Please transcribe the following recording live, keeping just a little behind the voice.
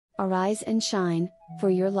Arise and shine,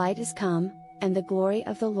 for your light is come, and the glory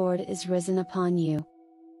of the Lord is risen upon you.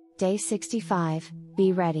 Day 65,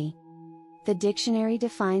 be ready. The dictionary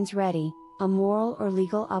defines ready, a moral or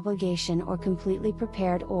legal obligation or completely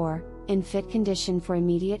prepared or, in fit condition for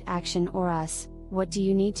immediate action or us. What do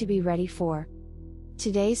you need to be ready for?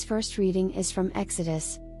 Today's first reading is from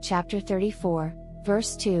Exodus, chapter 34,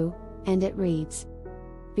 verse 2, and it reads,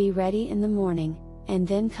 Be ready in the morning, and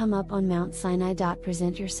then come up on Mount Sinai.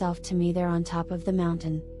 Present yourself to me there on top of the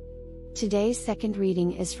mountain. Today's second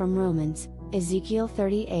reading is from Romans, Ezekiel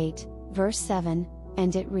 38, verse 7,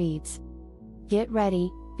 and it reads, Get ready,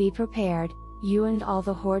 be prepared, you and all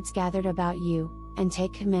the hordes gathered about you, and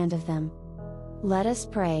take command of them. Let us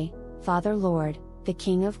pray. Father Lord, the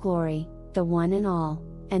King of glory, the one and all,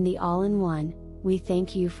 and the all-in-one, we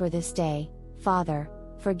thank you for this day. Father,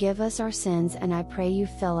 forgive us our sins, and I pray you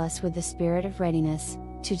fill us with the spirit of readiness,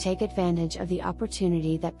 to take advantage of the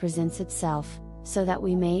opportunity that presents itself, so that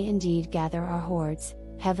we may indeed gather our hordes,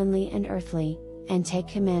 heavenly and earthly, and take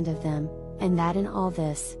command of them, and that in all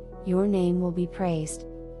this, your name will be praised.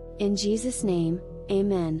 In Jesus' name,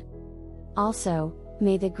 Amen. Also,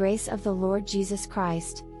 may the grace of the Lord Jesus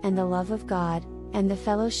Christ, and the love of God, and the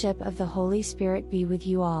fellowship of the Holy Spirit be with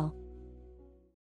you all.